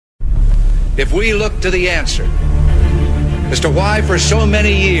if we look to the answer as to why for so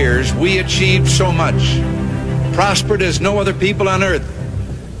many years we achieved so much, prospered as no other people on earth,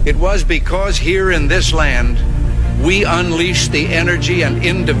 it was because here in this land we unleashed the energy and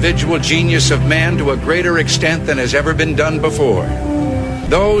individual genius of man to a greater extent than has ever been done before.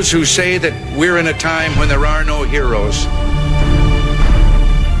 Those who say that we're in a time when there are no heroes,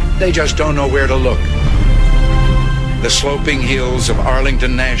 they just don't know where to look. The sloping hills of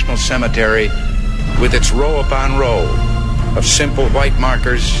Arlington National Cemetery, with its row upon row of simple white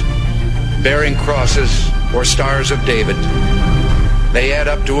markers bearing crosses or stars of David, they add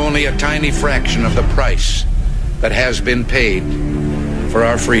up to only a tiny fraction of the price that has been paid for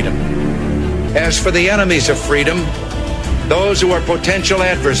our freedom. As for the enemies of freedom, those who are potential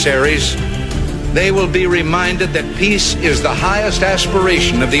adversaries, they will be reminded that peace is the highest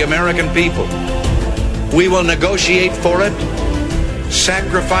aspiration of the American people. We will negotiate for it,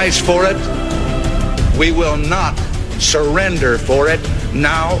 sacrifice for it. We will not surrender for it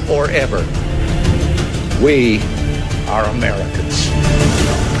now or ever. We are Americans.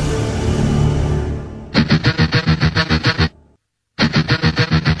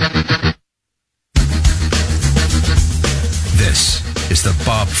 This is the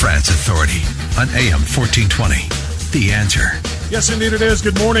Bob Frantz Authority on AM 1420. The Answer. Yes, indeed it is.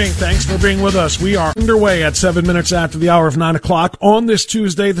 Good morning. Thanks for being with us. We are underway at 7 minutes after the hour of 9 o'clock on this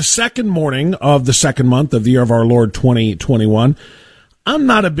Tuesday, the second morning of the second month of the year of our Lord 2021. I'm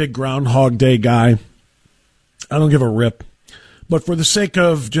not a big Groundhog Day guy. I don't give a rip. But for the sake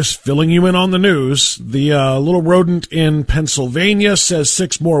of just filling you in on the news, the little rodent in Pennsylvania says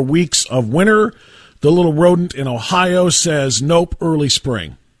 6 more weeks of winter. The little rodent in Ohio says, nope, early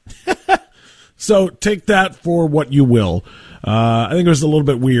spring. So take that for what you will. I think it was a little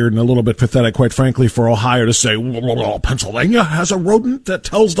bit weird and a little bit pathetic, quite frankly, for Ohio to say, Pennsylvania has a rodent that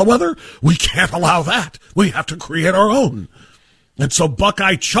tells the weather? We can't allow that. We have to create our own. And so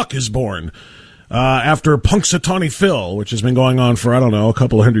Buckeye Chuck is born after Punxsutawney Phil, which has been going on for, I don't know, a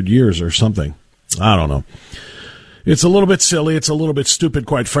couple of 100 years or something. I don't know. It's a little bit silly. It's a little bit stupid,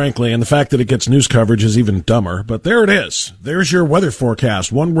 quite frankly, and the fact that it gets news coverage is even dumber. But there it is. There's your weather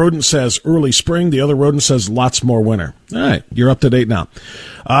forecast. One rodent says early spring. The other rodent says lots more winter. All right, you're up to date now.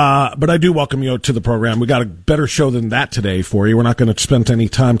 But I do welcome you to the program. We got a better show than that today for you. We're not going to spend any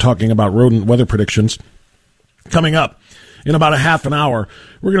time talking about rodent weather predictions. Coming up in about a half an hour,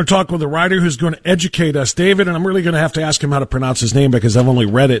 we're going to talk with a writer who's going to educate us, David, and I'm really going to have to ask him how to pronounce his name because I've only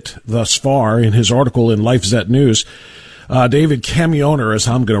read it thus far in his article in LifeZet News. David Kamioner is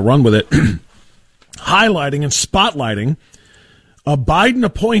how I'm going to run with it, highlighting and spotlighting a Biden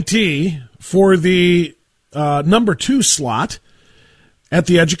appointee for the number 2 slot at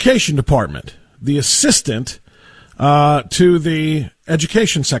the Education Department, the assistant to the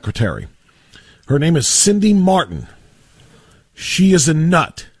Education Secretary. Her name is Cindy Martin. She is a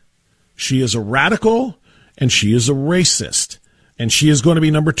nut. She is a radical, and she is a racist. And she is going to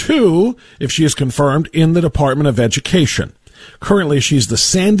be number 2, if she is confirmed, in the Department of Education. Currently, she's the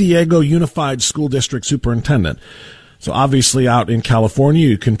San Diego Unified School District Superintendent. So obviously out in California,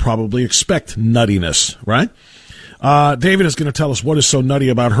 you can probably expect nuttiness, right? David is going to tell us what is so nutty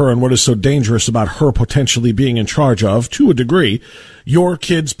about her and what is so dangerous about her potentially being in charge of, to a degree, your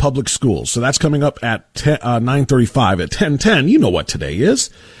kids' public schools. So that's coming up at 9:35. At 10:10, you know what today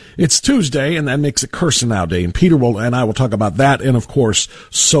is. It's Tuesday, and that makes it Cursing Out Day. And Peter and I will talk about that and, of course,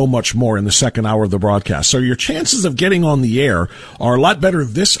 so much more in the second hour of the broadcast. So your chances of getting on the air are a lot better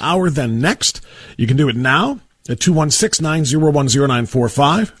this hour than next. You can do it now at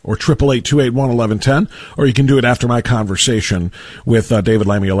 216-901-0945 or 888-281-1110, or you can do it after my conversation with David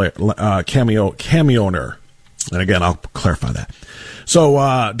Kamioner. And again, I'll clarify that. So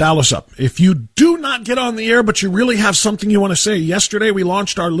dial us up. If you do not get on the air, but you really have something you want to say, yesterday we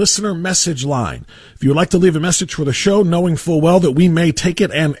launched our listener message line. If you would like to leave a message for the show, knowing full well that we may take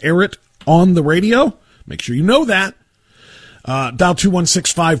it and air it on the radio, make sure you know that. Dial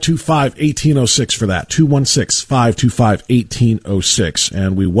 216-525-1806 for that, 216-525-1806,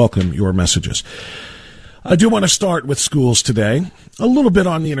 and we welcome your messages. I do want to start with schools today, a little bit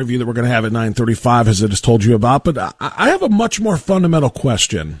on the interview that we're going to have at 9:35, as I just told you about, but I have a much more fundamental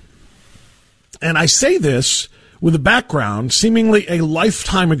question. And I say this with a background, seemingly a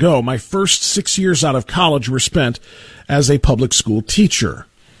lifetime ago. My first 6 years out of college were spent as a public school teacher.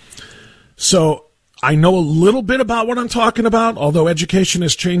 So I know a little bit about what I'm talking about, although education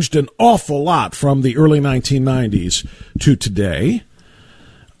has changed an awful lot from the early 1990s to today.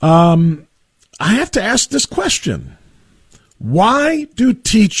 I have to ask this question. Why do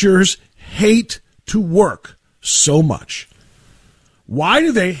teachers hate to work so much? Why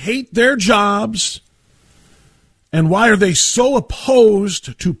do they hate their jobs? And why are they so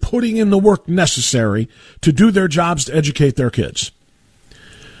opposed to putting in the work necessary to do their jobs to educate their kids?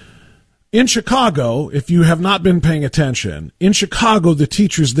 In Chicago, if you have not been paying attention, in Chicago, the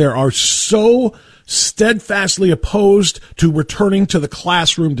teachers there are so steadfastly opposed to returning to the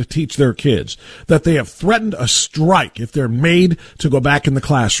classroom to teach their kids that they have threatened a strike if they're made to go back in the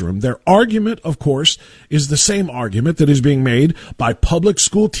classroom. Their argument, of course, is the same argument that is being made by public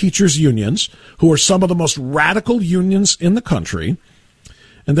school teachers' unions, who are some of the most radical unions in the country.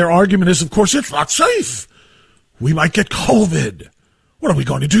 And their argument is, of course, it's not safe. We might get COVID. What are we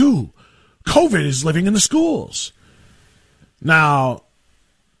going to do? COVID is living in the schools. Now,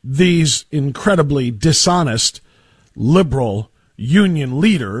 these incredibly dishonest liberal union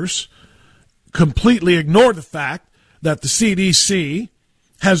leaders completely ignore the fact that the CDC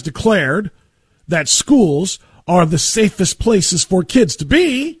has declared that schools are the safest places for kids to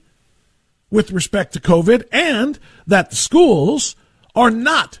be with respect to COVID, and that the schools are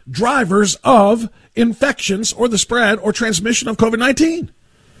not drivers of infections or the spread or transmission of COVID-19.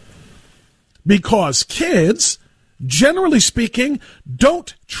 Because kids, generally speaking,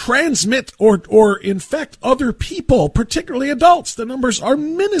 don't transmit or infect other people, particularly adults. The numbers are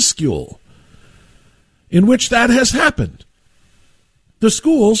minuscule in which that has happened. The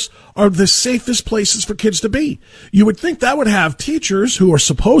schools are the safest places for kids to be. You would think that would have teachers who are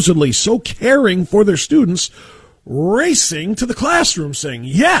supposedly so caring for their students racing to the classroom saying,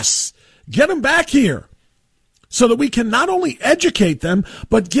 yes, get them back here, so that we can not only educate them,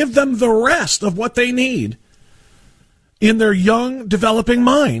 but give them the rest of what they need in their young, developing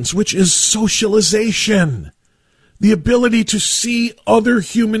minds, which is socialization, the ability to see other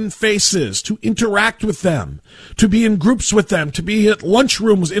human faces, to interact with them, to be in groups with them, to be at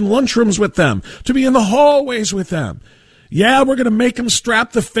lunchrooms with them, to be in the hallways with them. Yeah, we're going to make them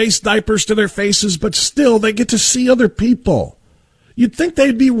strap the face diapers to their faces, but still they get to see other people. You'd think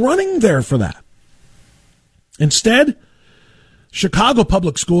they'd be running there for that. Instead, Chicago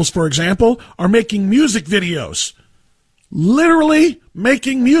public schools, for example, are making music videos, literally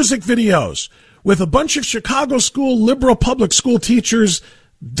making music videos with a bunch of Chicago school liberal public school teachers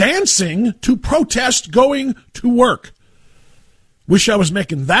dancing to protest going to work. Wish I was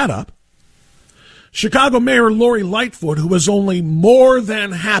making that up. Chicago Mayor Lori Lightfoot, who was only more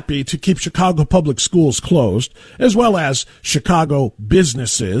than happy to keep Chicago public schools closed, as well as Chicago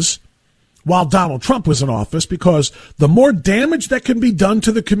businesses, while Donald Trump was in office, because the more damage that can be done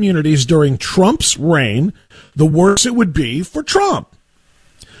to the communities during Trump's reign, the worse it would be for Trump.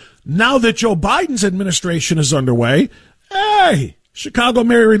 Now that Joe Biden's administration is underway, hey, Chicago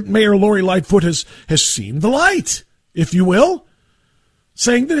Mayor Lori Lightfoot has seen the light, if you will,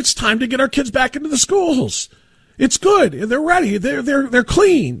 saying that it's time to get our kids back into the schools. It's good. They're ready. They're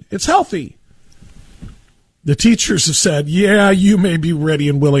clean. It's healthy. The teachers have said, yeah, you may be ready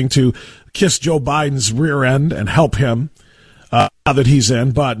and willing to kiss Joe Biden's rear end and help him now that he's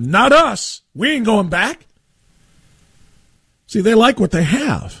in, but not us. We ain't going back. See, they like what they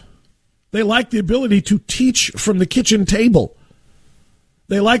have. They like the ability to teach from the kitchen table.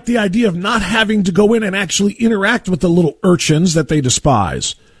 They like the idea of not having to go in and actually interact with the little urchins that they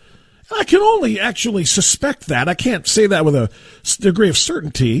despise. I can only actually suspect that. I can't say that with a degree of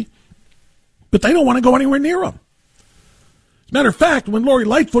certainty, but they don't want to go anywhere near them. As a matter of fact, when Lori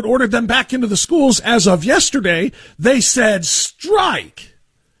Lightfoot ordered them back into the schools as of yesterday, they said, strike.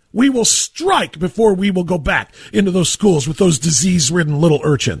 We will strike before we will go back into those schools with those disease-ridden little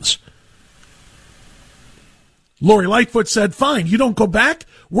urchins. Lori Lightfoot said, fine, you don't go back,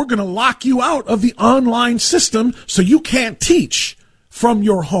 we're going to lock you out of the online system so you can't teach from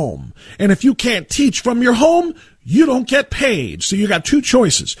your home. And if you can't teach from your home, you don't get paid. So you got two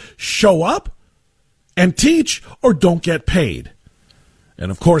choices: show up and teach, or don't get paid.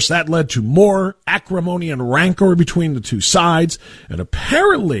 And of course, that led to more acrimony and rancor between the two sides. And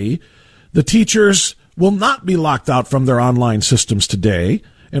apparently, the teachers will not be locked out from their online systems today.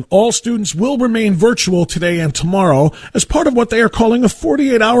 And all students will remain virtual today and tomorrow as part of what they are calling a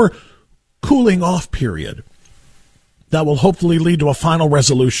 48-hour cooling off period. That will hopefully lead to a final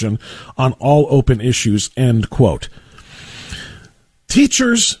resolution on all open issues, end quote.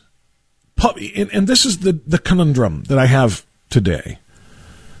 Teachers, and this is the conundrum that I have today.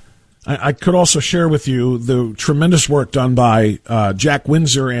 I could also share with you the tremendous work done by Jack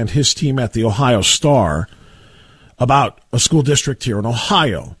Windsor and his team at the Ohio Star about a school district here in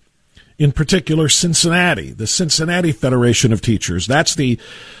Ohio, in particular Cincinnati, the Cincinnati Federation of Teachers. That's the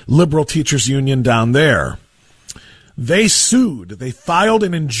liberal teachers union down there. They sued. They filed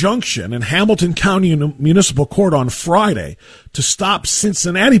an injunction in Hamilton County Municipal Court on Friday to stop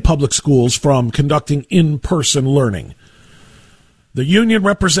Cincinnati public schools from conducting in-person learning. The union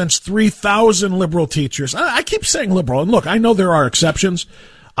represents 3,000 liberal teachers. I keep saying liberal, and look, I know there are exceptions.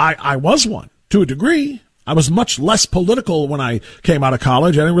 I was one, to a degree. I was much less political when I came out of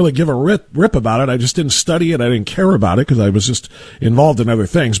college. I didn't really give a rip about it. I just didn't study it. I didn't care about it because I was just involved in other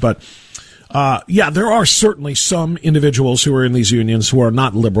things. But there are certainly some individuals who are in these unions who are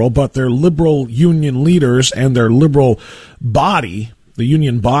not liberal, but they're liberal union leaders and their liberal body, the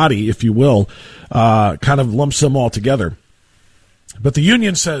union body, if you will, kind of lumps them all together. But the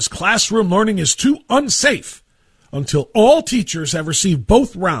union says classroom learning is too unsafe until all teachers have received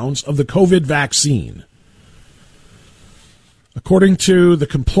both rounds of the COVID vaccine. According to the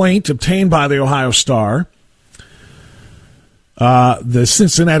complaint obtained by the Ohio Star, the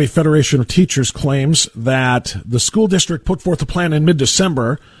Cincinnati Federation of Teachers claims that the school district put forth a plan in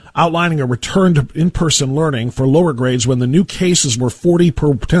mid-December outlining a return to in-person learning for lower grades when the new cases were 40 per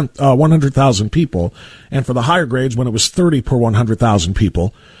 100,000 people, and for the higher grades when it was 30 per 100,000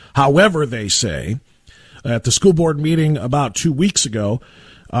 people. However, they say, at the school board meeting about 2 weeks ago,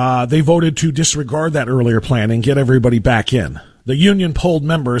 they voted to disregard that earlier plan and get everybody back in. The union polled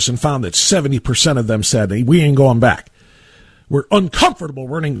members and found that 70% of them said, hey, we ain't going back. We're uncomfortable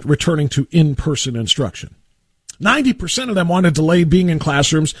returning to in-person instruction. 90% of them want to delay being in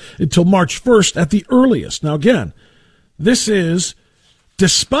classrooms until March 1st at the earliest. Now, again, this is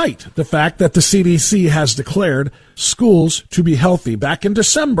despite the fact that the CDC has declared schools to be healthy. Back in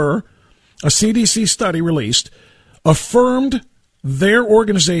December, a CDC study released affirmed their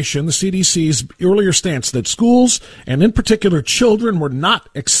organization, the CDC's earlier stance that schools, and in particular children, were not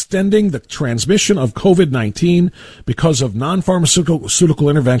extending the transmission of COVID-19 because of non-pharmaceutical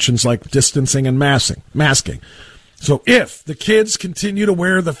interventions like distancing and masking. So if the kids continue to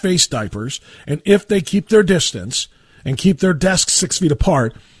wear the face diapers, and if they keep their distance and keep their desks 6 feet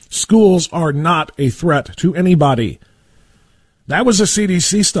apart, schools are not a threat to anybody. That was a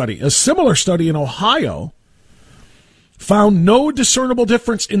CDC study. A similar study in Ohio found no discernible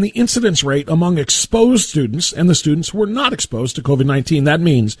difference in the incidence rate among exposed students and the students who were not exposed to COVID-19. That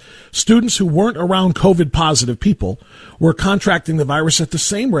means students who weren't around COVID-positive people were contracting the virus at the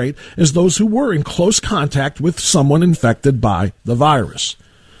same rate as those who were in close contact with someone infected by the virus.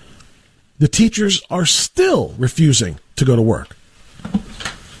 The teachers are still refusing to go to work.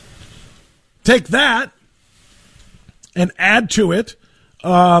 Take that and add to it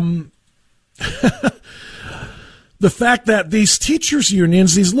the fact that these teachers'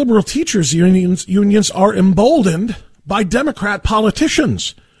 unions, these liberal teachers' unions are emboldened by Democrat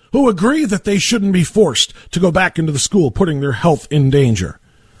politicians who agree that they shouldn't be forced to go back into the school, putting their health in danger.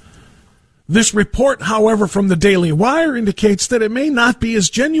 This report, however, from the Daily Wire indicates that it may not be as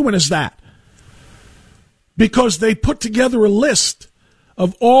genuine as that, because they put together a list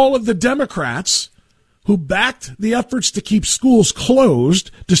of all of the Democrats who backed the efforts to keep schools closed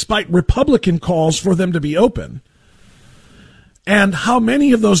despite Republican calls for them to be open. And how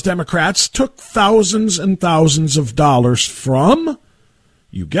many of those Democrats took thousands and thousands of dollars from,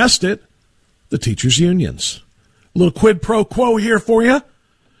 you guessed it, the teachers' unions. A little quid pro quo here for you.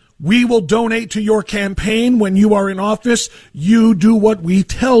 We will donate to your campaign when you are in office. You do what we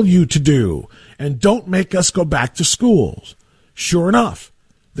tell you to do, and don't make us go back to schools. Sure enough,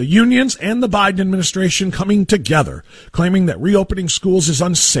 the unions and the Biden administration coming together, claiming that reopening schools is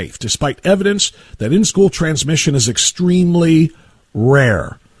unsafe, despite evidence that in-school transmission is extremely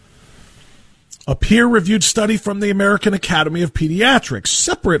rare. A peer-reviewed study from the American Academy of Pediatrics,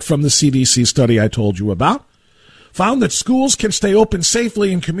 separate from the CDC study I told you about, found that schools can stay open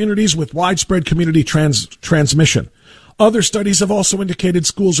safely in communities with widespread community transmission. Other studies have also indicated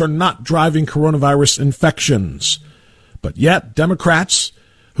schools are not driving coronavirus infections. But yet, Democrats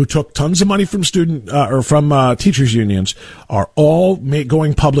who took tons of money from teachers unions are all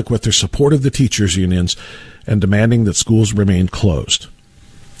going public with their support of the teachers unions and demanding that schools remain closed.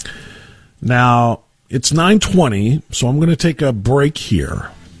 Now, it's 9:20, so I'm going to take a break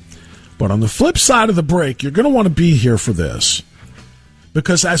here. But on the flip side of the break, you're going to want to be here for this,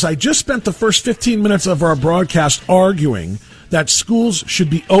 because as I just spent the first 15 minutes of our broadcast arguing that schools should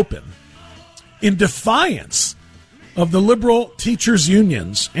be open in defiance of the liberal teachers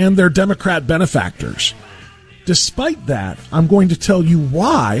unions and their Democrat benefactors. Despite that, I'm going to tell you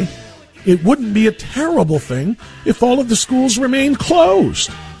why it wouldn't be a terrible thing if all of the schools remain closed.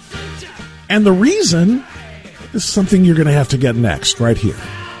 And the reason is something you're going to have to get next, right here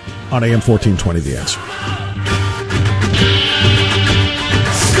on AM 1420, The Answer.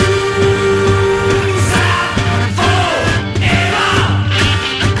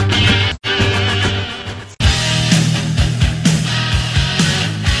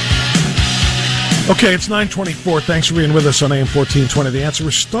 Okay, it's 9:24. Thanks for being with us on AM 1420. The Answer.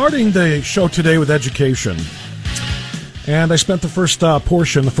 We're starting the show today with education. And I spent the first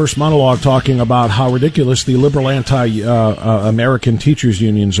portion, the first monologue, talking about how ridiculous the liberal anti-American teachers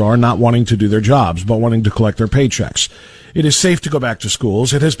unions are, not wanting to do their jobs, but wanting to collect their paychecks. It is safe to go back to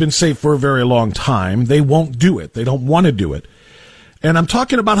schools. It has been safe for a very long time. They won't do it. They don't want to do it. And I'm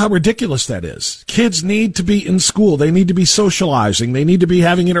talking about how ridiculous that is. Kids need to be in school. They need to be socializing. They need to be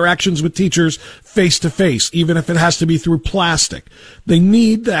having interactions with teachers face to face, even if it has to be through plastic. They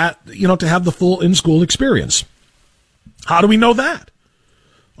need that, to have the full in-school experience. How do we know that?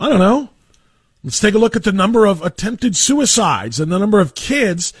 I don't know. Let's take a look at the number of attempted suicides and the number of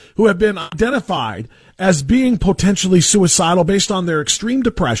kids who have been identified as being potentially suicidal based on their extreme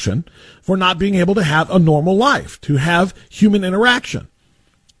depression for not being able to have a normal life, to have human interaction.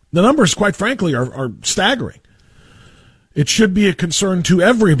 The numbers, quite frankly, are staggering. It should be a concern to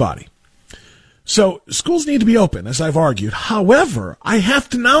everybody. So schools need to be open, as I've argued. However, I have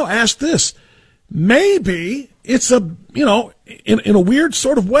to now ask this. Maybe it's in a weird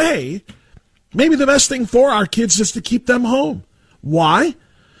sort of way, maybe the best thing for our kids is to keep them home. Why?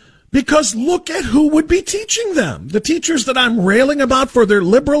 Because look at who would be teaching them. The teachers that I'm railing about for their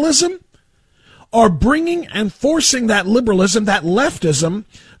liberalism are bringing and forcing that liberalism, that leftism,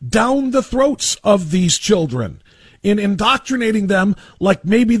 down the throats of these children in indoctrinating them like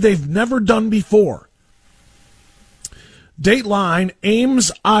maybe they've never done before. Dateline, Ames,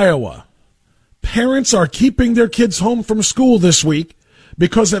 Iowa. Parents are keeping their kids home from school this week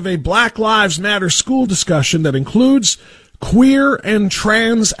because of a Black Lives Matter school discussion that includes queer and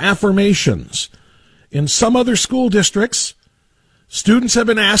trans affirmations. In some other school districts, students have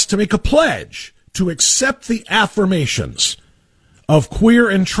been asked to make a pledge to accept the affirmations of queer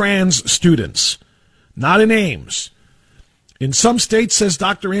and trans students. Not in Ames. In some states, says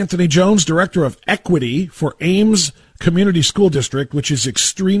Dr. Anthony Jones, director of equity for Ames Community School District, which is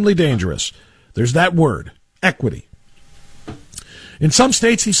extremely dangerous. There's that word, equity. In some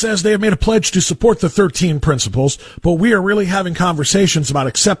states, he says, they have made a pledge to support the 13 principles, but we are really having conversations about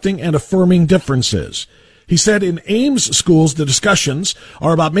accepting and affirming differences. He said in Ames schools, the discussions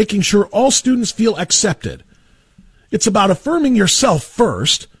are about making sure all students feel accepted. It's about affirming yourself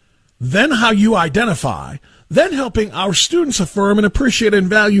first, then how you identify, then helping our students affirm and appreciate and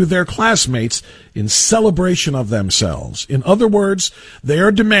value their classmates in celebration of themselves. In other words, they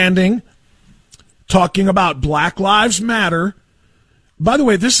are demanding, talking about Black Lives Matter. By the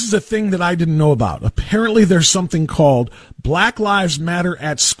way, this is a thing that I didn't know about. Apparently there's something called Black Lives Matter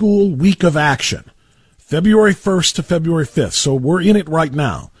at School Week of Action, February 1st to February 5th. So we're in it right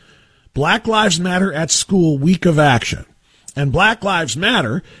now. Black Lives Matter at School Week of Action. And Black Lives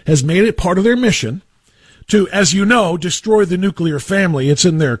Matter has made it part of their mission to, as you know, destroy the nuclear family. It's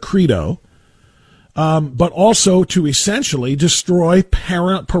in their credo. But also to essentially destroy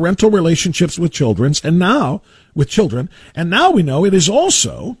parental relationships with children, and now we know it is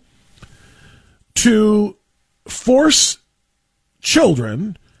also to force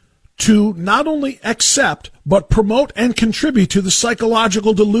children to not only accept but promote and contribute to the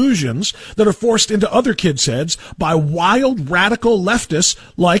psychological delusions that are forced into other kids' heads by wild radical leftists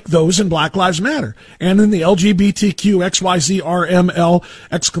like those in Black Lives Matter and in the LGBTQ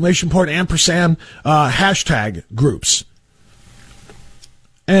XYZRML !ampersand hashtag groups.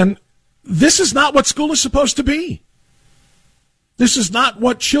 And this is not what school is supposed to be. This is not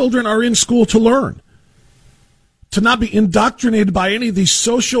what children are in school to learn. To not be indoctrinated by any of these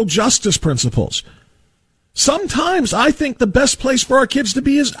social justice principles. Sometimes I think the best place for our kids to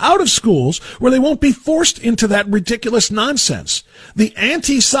be is out of schools where they won't be forced into that ridiculous nonsense. The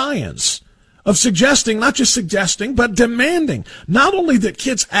anti-science of suggesting, not just suggesting, but demanding not only that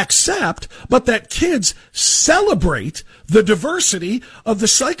kids accept, but that kids celebrate the diversity of the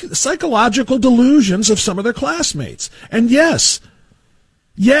psychological delusions of some of their classmates. And yes,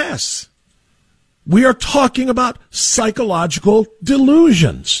 we are talking about psychological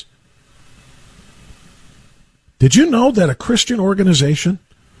delusions. Did you know that a Christian organization,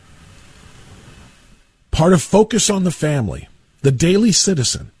 part of Focus on the Family, the Daily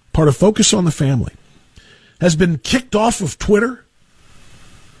Citizen, part of Focus on the Family, has been kicked off of Twitter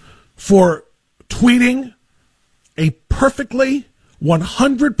for tweeting a perfectly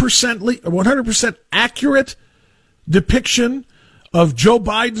 100% accurate depiction of Joe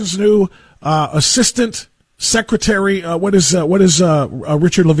Biden's new assistant secretary. What is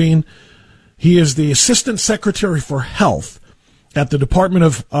Richard Levine? He is the assistant secretary for health at the Department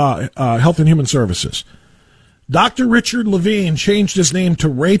of Health and Human Services. Dr. Richard Levine changed his name to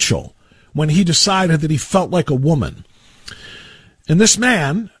Rachel when he decided that he felt like a woman. And this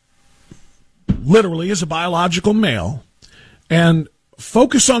man literally is a biological male, and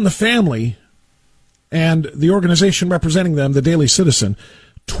Focus on the Family and the organization representing them, the Daily Citizen,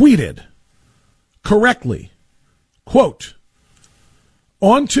 tweeted correctly, quote,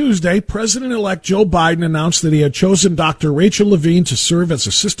 on Tuesday, President-elect Joe Biden announced that he had chosen Dr. Rachel Levine to serve as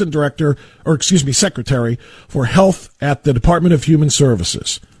Secretary for Health at the Department of Human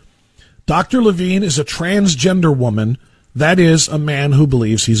Services. Dr. Levine is a transgender woman, that is, a man who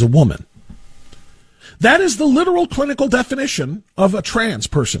believes he's a woman. That is the literal clinical definition of a trans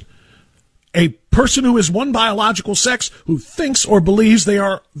person. A person who is one biological sex who thinks or believes they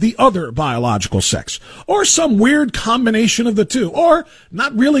are the other biological sex, or some weird combination of the two, or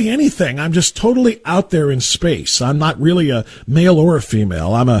not really anything. I'm just totally out there in space. I'm not really a male or a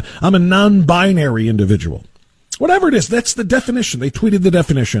female. I'm a non-binary individual. Whatever it is, that's the definition. They tweeted the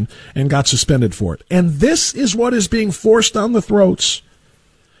definition and got suspended for it. And this is what is being forced down the throats,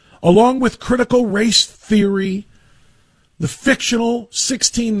 along with critical race theory, the fictional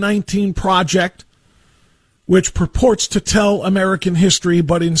 1619 Project, which purports to tell American history,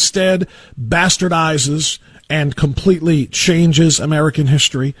 but instead bastardizes and completely changes American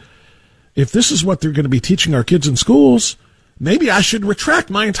history. If this is what they're going to be teaching our kids in schools, maybe I should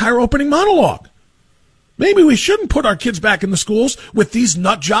retract my entire opening monologue. Maybe we shouldn't put our kids back in the schools with these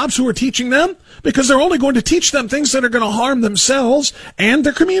nut jobs who are teaching them, because they're only going to teach them things that are going to harm themselves and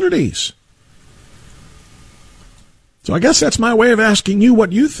their communities. So I guess that's my way of asking you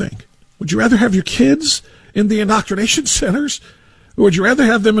what you think. Would you rather have your kids in the indoctrination centers, or would you rather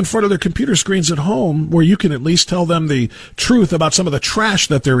have them in front of their computer screens at home where you can at least tell them the truth about some of the trash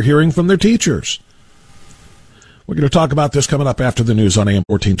that they're hearing from their teachers? We're going to talk about this coming up after the news on AM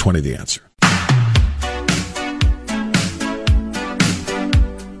 1420, The Answer.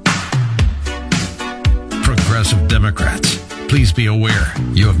 Progressive Democrats, please be aware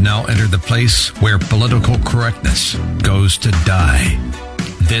you have now entered the place where political correctness goes to die.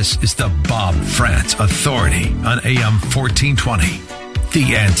 This is the Bob France Authority on AM 1420.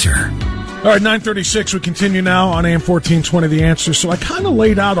 The Answer. All right, 9:36. We continue now on AM 1420, The Answer. So I kind of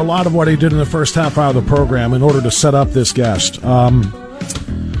laid out a lot of what I did in the first half hour of the program in order to set up this guest.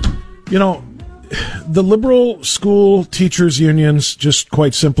 The liberal school teachers unions just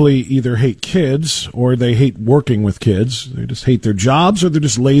quite simply either hate kids or they hate working with kids. They just hate their jobs, or they're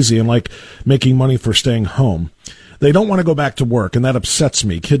just lazy and like making money for staying home. They don't want to go back to work, and that upsets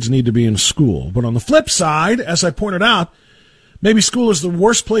me. Kids need to be in school. But on the flip side, as I pointed out, maybe school is the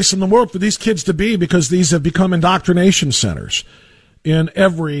worst place in the world for these kids to be, because these have become indoctrination centers in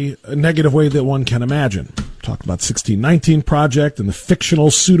every negative way that one can imagine. Talk about 1619 Project and the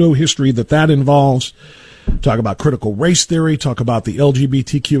fictional pseudo-history that involves. Talk about critical race theory. Talk about the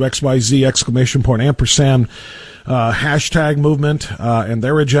LGBTQXYZ !ampersand hashtag movement and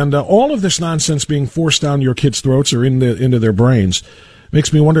their agenda. All of this nonsense being forced down your kids' throats or into their brains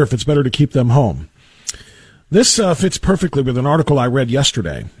makes me wonder if it's better to keep them home. This fits perfectly with an article I read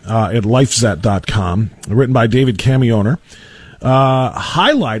yesterday at lifezet.com, written by David Kamioner,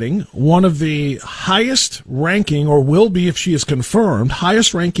 highlighting one of the highest ranking, or will be if she is confirmed,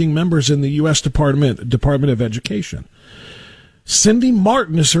 highest ranking members in the U.S. Department of Education. Cindy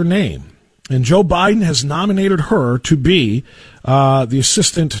Martin is her name, and Joe Biden has nominated her to be the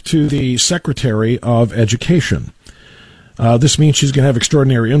assistant to the Secretary of Education. This means she's going to have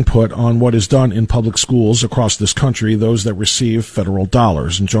extraordinary input on what is done in public schools across this country, those that receive federal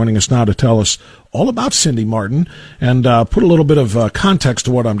dollars. And joining us now to tell us all about Cindy Martin and put a little bit of context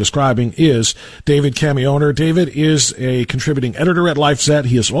to what I'm describing is David Kamioner. David is a contributing editor at LifeZet.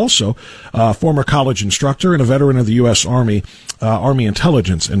 He is also a former college instructor and a veteran of the U.S. Army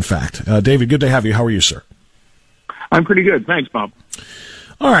intelligence, in fact. David, good to have you. How are you, sir? I'm pretty good. Thanks, Bob.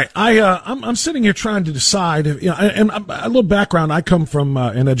 All right, I'm sitting here trying to decide. And a little background. I come from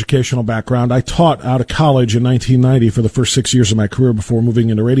an educational background. I taught out of college in 1990 for the first 6 years of my career before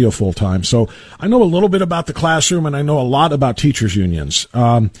moving into radio full time. So I know a little bit about the classroom, and I know a lot about teachers unions.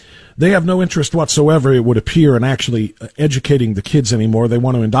 They have no interest whatsoever, it would appear, in actually educating the kids anymore. They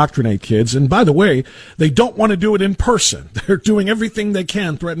want to indoctrinate kids. And by the way, they don't want to do it in person. They're doing everything they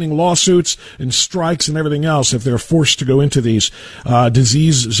can, threatening lawsuits and strikes and everything else if they're forced to go into these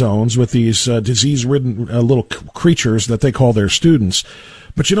disease zones with these disease-ridden little creatures that they call their students.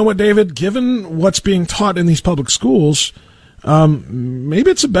 But you know what, David? Given what's being taught in these public schools,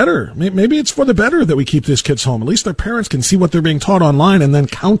 maybe it's maybe it's for the better that we keep these kids home. At least their parents can see what they're being taught online and then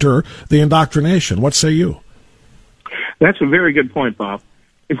counter the indoctrination. What say you? That's a very good point, Bob.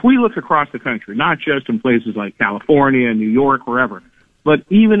 If we look across the country, not just in places like California, New York, wherever, but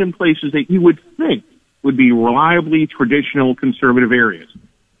even in places that you would think would be reliably traditional conservative areas,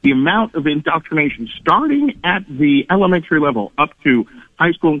 the amount of indoctrination starting at the elementary level up to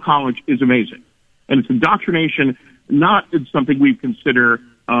high school and college is amazing. And it's indoctrination not in something we consider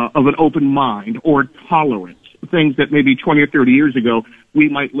of an open mind or tolerance, things that maybe 20 or 30 years ago we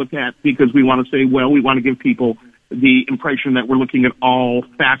might look at because we want to say, well, we want to give people the impression that we're looking at all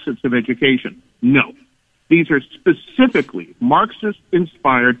facets of education. No. These are specifically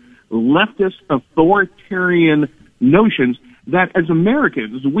Marxist-inspired, leftist, authoritarian notions that as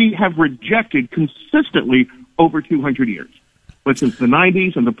Americans we have rejected consistently over 200 years. But since the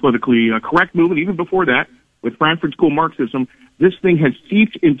 90s and the politically correct movement, even before that, with Frankfurt School Marxism, this thing has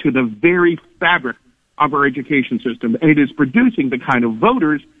seeped into the very fabric of our education system, and it is producing the kind of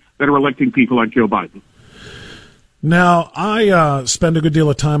voters that are electing people like Joe Biden. Now, I spend a good deal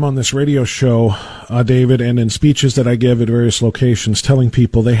of time on this radio show, David, and in speeches that I give at various locations telling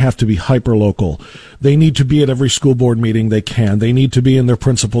people they have to be hyper-local. They need to be at every school board meeting they can. They need to be in their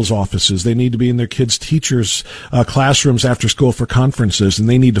principals' offices. They need to be in their kids' teachers' classrooms after school for conferences, and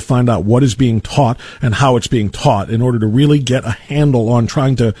they need to find out what is being taught and how it's being taught in order to really get a handle on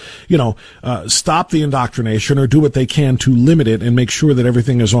trying to, stop the indoctrination or do what they can to limit it and make sure that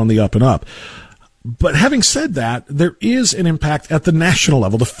everything is on the up and up. But having said that, there is an impact at the national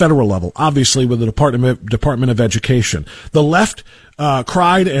level, the federal level, obviously with the Department of Education. The left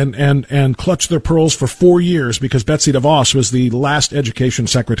cried and clutched their pearls for 4 years because Betsy DeVos was the last education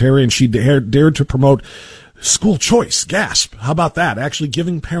secretary, and she dared to promote school choice. Gasp. How about that? Actually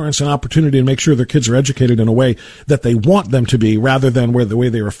giving parents an opportunity to make sure their kids are educated in a way that they want them to be rather than the way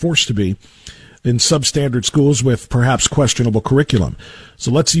they were forced to be in substandard schools with perhaps questionable curriculum.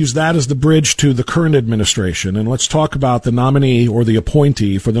 So let's use that as the bridge to the current administration, and let's talk about the nominee or the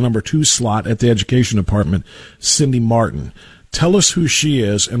appointee for the number 2 slot at the Education Department, Cindy Martin. Tell us who she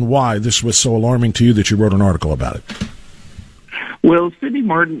is and why this was so alarming to you that you wrote an article about it. Well, Cindy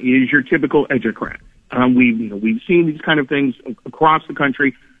Martin is your typical educrat. We've seen these kind of things across the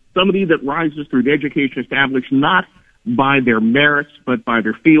country. Somebody that rises through the education establishment not by their merits, but by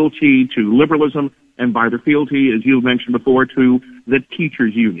their fealty to liberalism and by their fealty, as you mentioned before, to the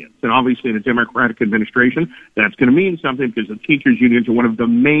teachers' unions. And obviously in a Democratic administration, that's going to mean something because the teachers' unions are one of the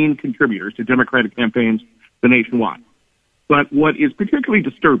main contributors to Democratic campaigns nationwide. But what is particularly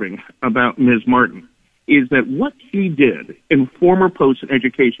disturbing about Ms. Martin is that what she did in former posts in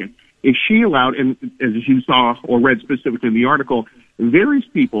education is she allowed, and as you saw or read specifically in the article, various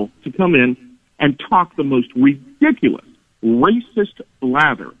people to come in and talk the most ridiculous, racist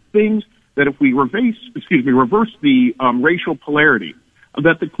blather, things that if we reverse the racial polarity,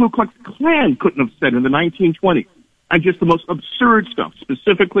 that the Ku Klux Klan couldn't have said in the 1920s, and just the most absurd stuff,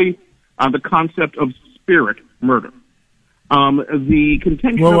 specifically the concept of spirit murder. The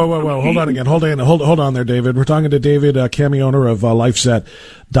contention. Whoa! Hold on there, David. We're talking to David Kamioner of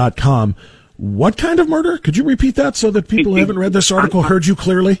LifeSet.com. What kind of murder? Could you repeat that so that people who haven't read this article heard you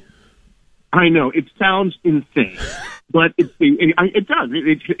clearly? I know it sounds insane, but it does.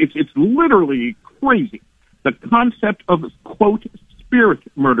 It's literally crazy. The concept of quote spirit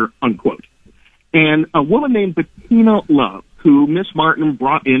murder unquote, and a woman named Bettina Love, who Miss Martin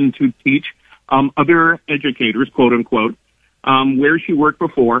brought in to teach other educators quote unquote, where she worked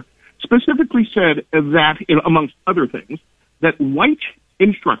before, specifically said that, amongst other things, that white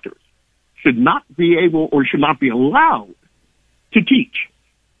instructors should not be able or should not be allowed to teach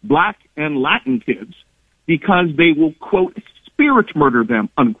Black and Latin kids because they will, quote, spirit murder them,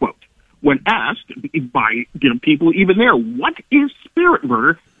 unquote. When asked by people even there, what is spirit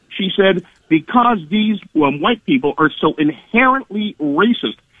murder? She said, because these white people are so inherently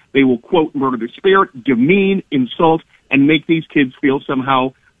racist, they will, quote, murder their spirit, demean, insult, and make these kids feel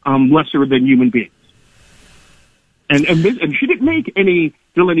somehow lesser than human beings. And she didn't make any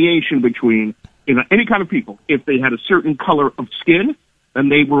delineation between any kind of people. If they had a certain color of skin, then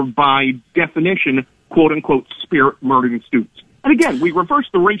they were by definition, quote unquote, spirit murdering students. And again, we reverse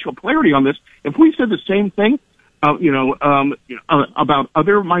the racial polarity on this. If we said the same thing, about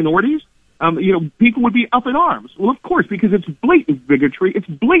other minorities, people would be up in arms. Well, of course, because it's blatant bigotry, it's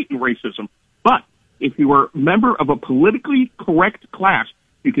blatant racism. But if you are a member of a politically correct class,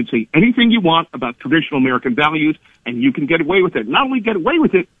 you can say anything you want about traditional American values, and you can get away with it. Not only get away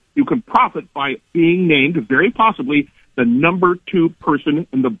with it, you can profit by being named, very possibly, the number 2 person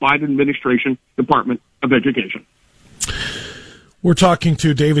in the Biden administration Department of Education. We're talking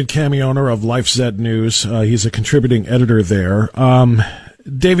to David Kamioner of LifeZed News. He's a contributing editor there.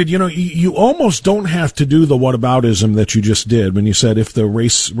 David, you almost don't have to do the whataboutism that you just did when you said if the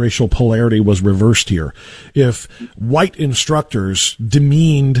racial polarity was reversed here. If white instructors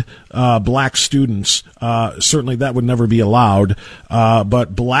demeaned black students, certainly that would never be allowed.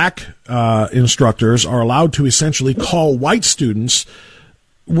 But black instructors are allowed to essentially call white students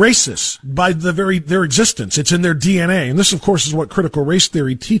racist by their existence. It's in their DNA. And this, of course, is what critical race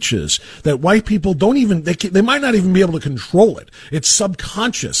theory teaches, that white people they might not even be able to control it. It's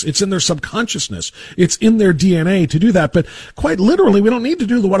subconscious. It's in their subconsciousness. It's in their DNA to do that. But quite literally, we don't need to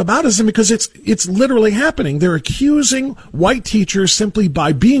do the whataboutism because it's literally happening. They're accusing white teachers simply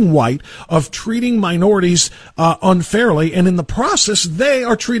by being white of treating minorities unfairly. And in the process, they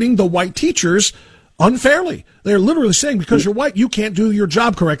are treating the white teachers unfairly. They're literally saying, because you're white, you can't do your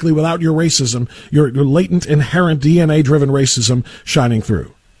job correctly without your racism, your latent, inherent, DNA-driven racism shining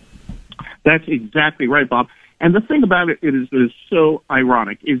through. That's exactly right, Bob. And the thing about it is so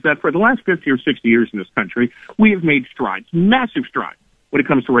ironic, is that for the last 50 or 60 years in this country, we have made strides, massive strides, when it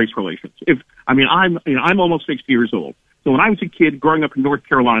comes to race relations. I'm almost 60 years old. So when I was a kid growing up in North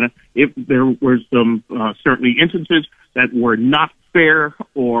Carolina, there were some certainly instances that were not fair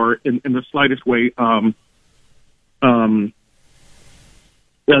or in the slightest way, fair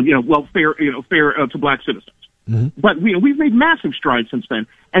to black citizens. Mm-hmm. But we've made massive strides since then.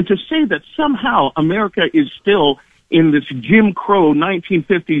 And to say that somehow America is still in this Jim Crow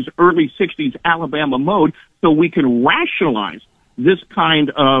 1950s, early 60s Alabama mode, so we can rationalize this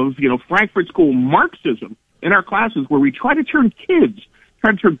kind of Frankfurt School Marxism in our classes, where we try to turn kids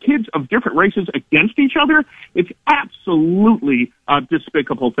of different races against each other, it's absolutely a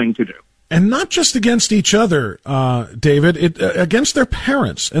despicable thing to do. And not just against each other, David, against their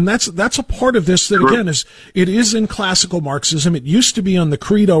parents. And that's a part of this that, sure, again, it is in classical Marxism. It used to be on the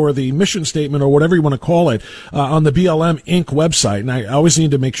credo or the mission statement or whatever you want to call it, on the BLM Inc. website. And I always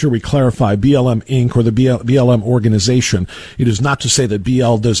need to make sure we clarify BLM Inc. or the BLM organization. It is not to say that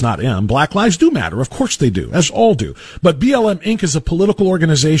BL does not M. Black lives do matter. Of course they do, as all do. But BLM Inc. is a political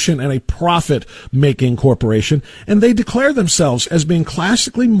organization and a profit-making corporation. And they declare themselves as being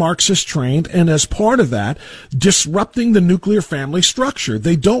classically Marxist trained, and as part of that, disrupting the nuclear family structure.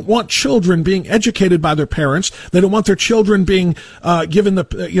 They don't want children being educated by their parents. They don't want their children being given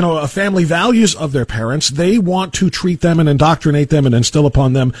the family values of their parents. They want to treat them and indoctrinate them and instill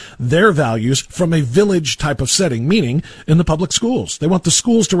upon them their values from a village type of setting, meaning in the public schools. They want the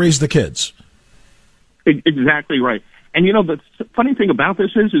schools to raise the kids. Exactly right. And the funny thing about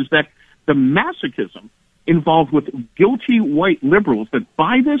this is that the masochism involved with guilty white liberals that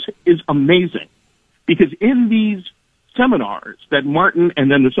buy this is amazing, because in these seminars that Martin and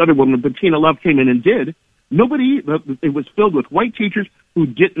then this other woman, Bettina Love, came in and did, it was filled with white teachers who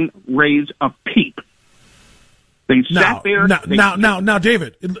didn't raise a peep. They sat there. Now,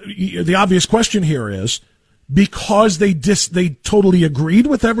 David, the obvious question here is, because they totally agreed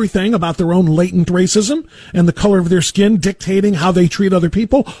with everything about their own latent racism and the color of their skin dictating how they treat other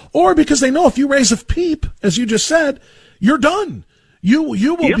people, or because they know if you raise a peep, as you just said, you're done. You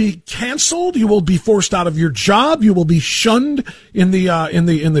will be canceled. You will be forced out of your job. You will be shunned in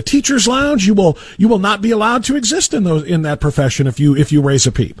the teacher's lounge. You will not be allowed to exist in that profession if you raise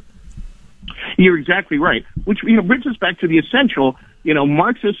a peep. You're exactly right. Which brings us back to the essential,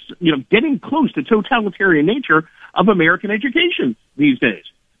 Marxist, getting close to totalitarian nature of American education these days.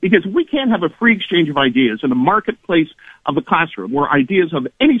 Because we can't have a free exchange of ideas in the marketplace of the classroom, where ideas of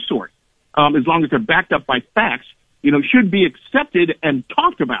any sort, as long as they're backed up by facts, should be accepted and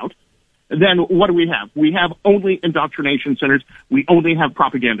talked about. Then what do we have? We have only indoctrination centers. We only have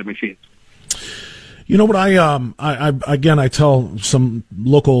propaganda machines. You know what I tell some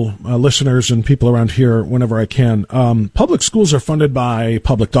local listeners and people around here whenever I can, public schools are funded by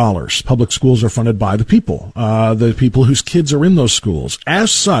public dollars. Public schools are funded by the people whose kids are in those schools.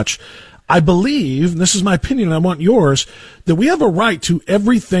 As such, I believe, and this is my opinion, and I want yours, that we have a right to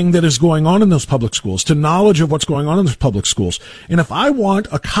everything that is going on in those public schools, to knowledge of what's going on in those public schools. And if I want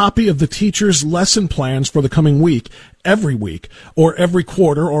a copy of the teacher's lesson plans for the coming week, every week, or every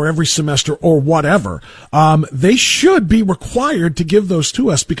quarter, or every semester, or whatever, they should be required to give those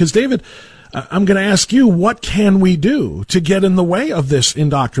to us. Because, David, I'm going to ask you, what can we do to get in the way of this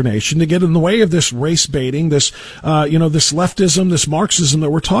indoctrination, to get in the way of this race baiting, this leftism, this Marxism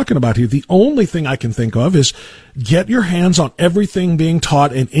that we're talking about here? The only thing I can think of is get your hands on everything being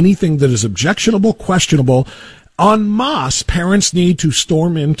taught, and anything that is objectionable, questionable. En masse, parents need to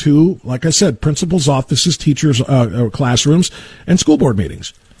storm into, like I said, principals' offices, teachers' classrooms, and school board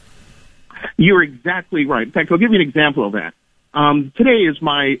meetings. You're exactly right. In fact, I'll give you an example of that. Today is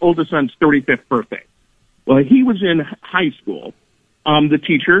my oldest son's 35th birthday. Well, he was in high school, the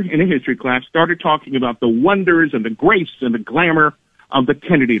teacher in a history class started talking about the wonders and the grace and the glamour of the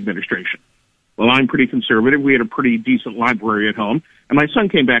Kennedy administration. Well, I'm pretty conservative. We had a pretty decent library at home, and my son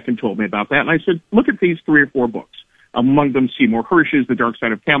came back and told me about that. And I said, look at these 3 or 4 books, among them Seymour Hersh's The Dark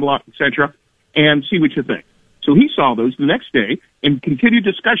Side of Camelot, etc., and see what you think. So he saw those the next day and continued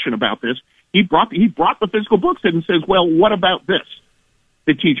discussion about this. He brought the physical books in and says, well, what about this?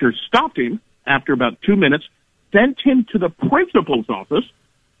 The teacher stopped him after about 2 minutes, sent him to the principal's office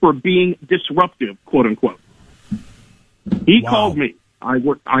for being disruptive, quote unquote. He called me. I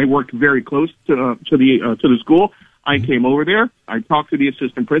worked very close to the school. I came over there. I talked to the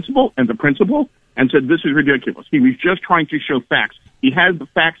assistant principal and the principal and said, this is ridiculous. He was just trying to show facts. He had the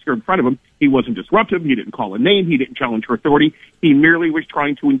facts here in front of him. He wasn't disruptive. He didn't call a name. He didn't challenge her authority. He merely was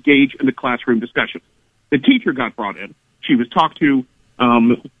trying to engage in the classroom discussion. The teacher got brought in. She was talked to,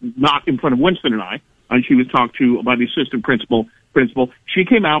 not in front of Winston and I, and she was talked to by the assistant principal. She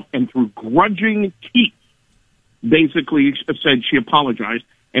came out and through grudging teeth basically said she apologized,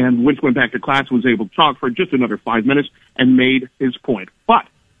 and Winston went back to class and was able to talk for just another 5 minutes and made his point. But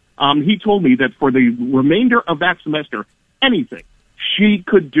he told me that for the remainder of that semester, anything she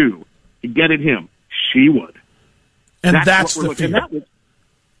could do to get at him, she would. And that's the fear.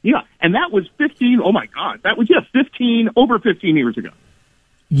 And that was 15, oh my God, that was, over 15 years ago.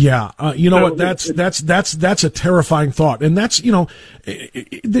 Yeah, you know what? That's a terrifying thought, and that's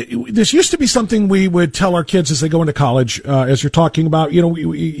this used to be something we would tell our kids as they go into college. As you're talking about,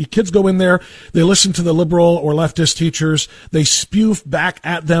 kids go in there, they listen to the liberal or leftist teachers, they spew back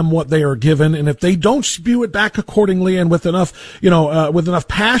at them what they are given, and if they don't spew it back accordingly and with enough, with enough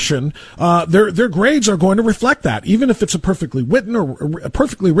passion, their grades are going to reflect that, even if it's a perfectly written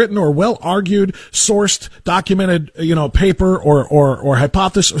or well argued, sourced, documented, paper or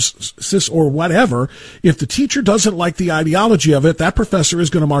hypothesis or whatever. If the teacher doesn't like the ideology of it, that professor is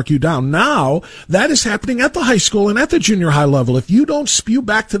going to mark you down. Now, that is happening at the high school and at the junior high level. If you don't spew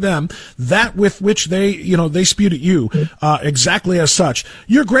back to them that with which they spewed at you, exactly as such,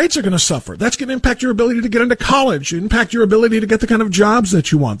 your grades are going to suffer. That's going to impact your ability to get into college, impact your ability to get the kind of jobs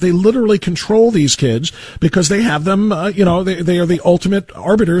that you want. They literally control these kids because they have them, they are the ultimate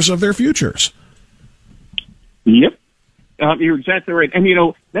arbiters of their futures. Yep. You're exactly right. And,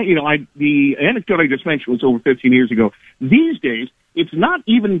 the anecdote I just mentioned was over 15 years ago. These days, it's not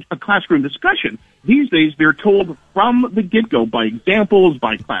even a classroom discussion. These days, they're told from the get-go by examples,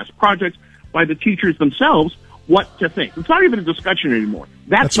 by class projects, by the teachers themselves what to think. It's not even a discussion anymore.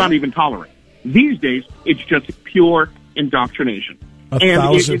 That's not even tolerated. These days, it's just pure indoctrination.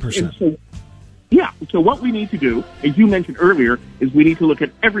 1,000%. So what we need to do, as you mentioned earlier, is we need to look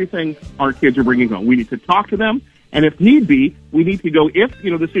at everything our kids are bringing home. We need to talk to them. And if need be, we need to go, if,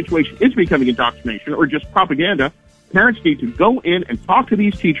 the situation is becoming indoctrination or just propaganda, parents need to go in and talk to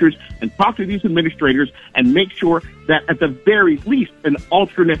these teachers and talk to these administrators and make sure that at the very least an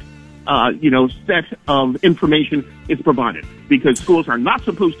alternate, set of information is provided. Because schools are not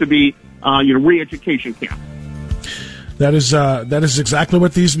supposed to be, re-education camps. That is exactly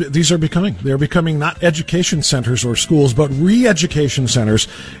what these are becoming. They're becoming not education centers or schools, but re-education centers,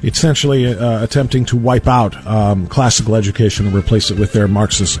 essentially attempting to wipe out classical education and replace it with their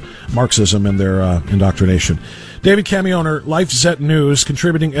Marxism and their indoctrination. David Kamioner, LifeZet News,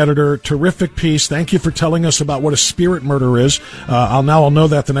 contributing editor, terrific piece. Thank you for telling us about what a spirit murder is. I'll know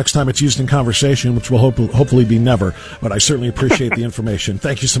that the next time it's used in conversation, which will hopefully be never, but I certainly appreciate the information.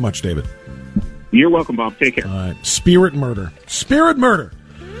 Thank you so much, David. You're welcome, Bob. Take care. All right. Spirit murder. Spirit murder.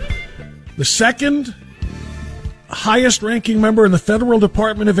 The second highest ranking member in the Federal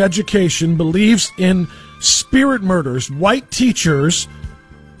Department of Education believes in spirit murders. White teachers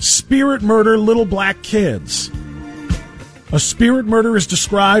spirit murder little black kids. A spirit murder is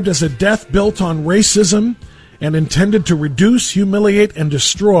described as a death built on racism and intended to reduce, humiliate, and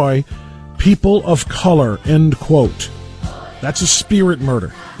destroy people of color. End quote. That's a spirit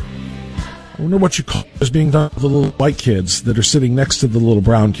murder. I wonder what you call is being done to the little white kids that are sitting next to the little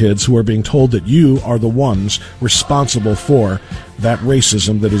brown kids who are being told that you are the ones responsible for that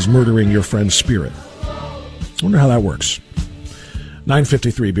racism that is murdering your friend's spirit. I wonder how that works.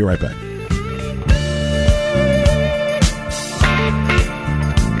 9:53, be right back.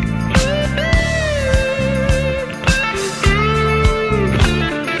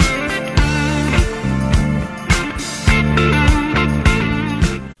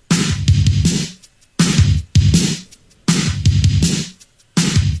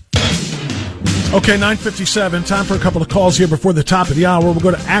 Okay, 9:57. Time for a couple of calls here before the top of the hour. We'll go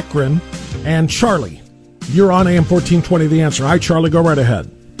to Akron and Charlie. You're on AM 1420, The Answer. Hi, Charlie. Go right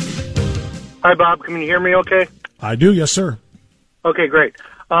ahead. Hi, Bob. Can you hear me okay? I do, yes, sir. Okay, great.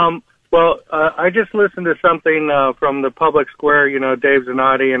 I just listened to something from the Public Square, Dave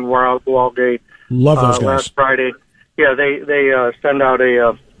Zanotti and Walgate. Love those guys. Last Friday. Yeah, they send out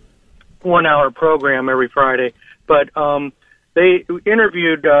a 1-hour program every Friday. But they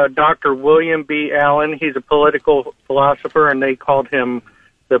interviewed Dr. William B. Allen. He's a political philosopher, and they called him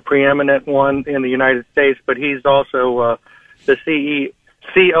the preeminent one in the United States. But he's also the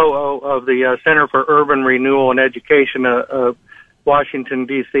COO of the Center for Urban Renewal and Education, a Washington,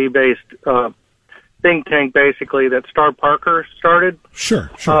 D.C. based think tank, basically, that Star Parker started. Sure.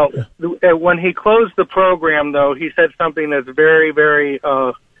 When he closed the program, though, he said something that's very, very,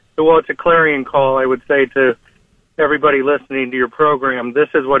 it's a clarion call, I would say, to everybody listening to your program. This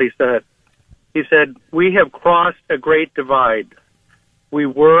is what he said. He said, "We have crossed a great divide. We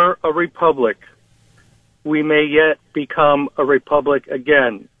were a republic. We may yet become a republic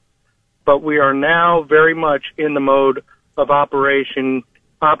again. But we are now very much in the mode of operating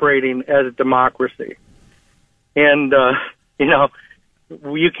as a democracy." And,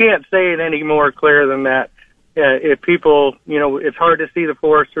 you can't say it any more clear than that. If people, it's hard to see the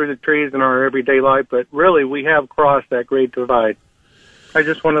forest through the trees in our everyday life, but really we have crossed that great divide. I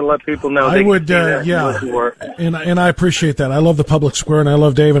just want to let people know. I would, and I appreciate that. I love the Public Square, and I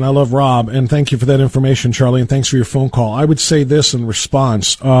love Dave, and I love Rob, and thank you for that information, Charlie, and thanks for your phone call. I would say this in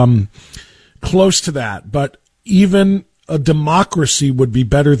response, close to that, but even a democracy would be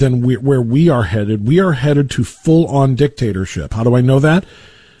better than where we are headed. We are headed to full-on dictatorship. How do I know that?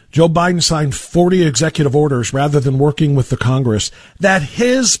 Joe Biden signed 40 executive orders rather than working with the Congress that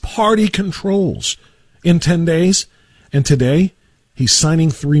his party controls in 10 days, and today he's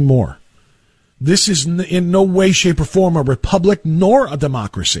signing 3 more. This is in no way, shape, or form a republic nor a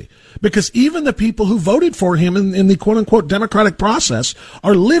democracy, because even the people who voted for him in the quote-unquote democratic process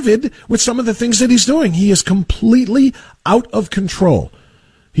are livid with some of the things that he's doing. He is completely out of control.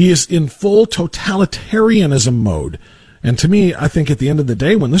 He is in full totalitarianism mode. And to me, I think at the end of the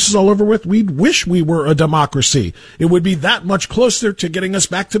day, when this is all over with, we'd wish we were a democracy. It would be that much closer to getting us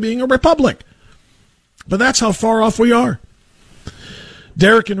back to being a republic. But that's how far off we are.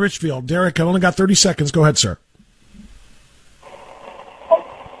 Derek in Richfield. Derek, I only got 30 seconds. Go ahead, sir.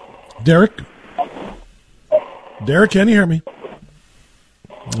 Derek? Derek, can you hear me?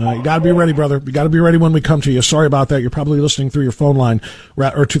 You got to be ready, brother. You got to be ready when we come to you. Sorry about that. You're probably listening through your phone line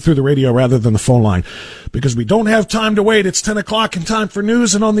or through the radio rather than the phone line, because we don't have time to wait. It's 10 o'clock and time for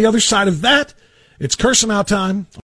news. And on the other side of that, it's cursing out time.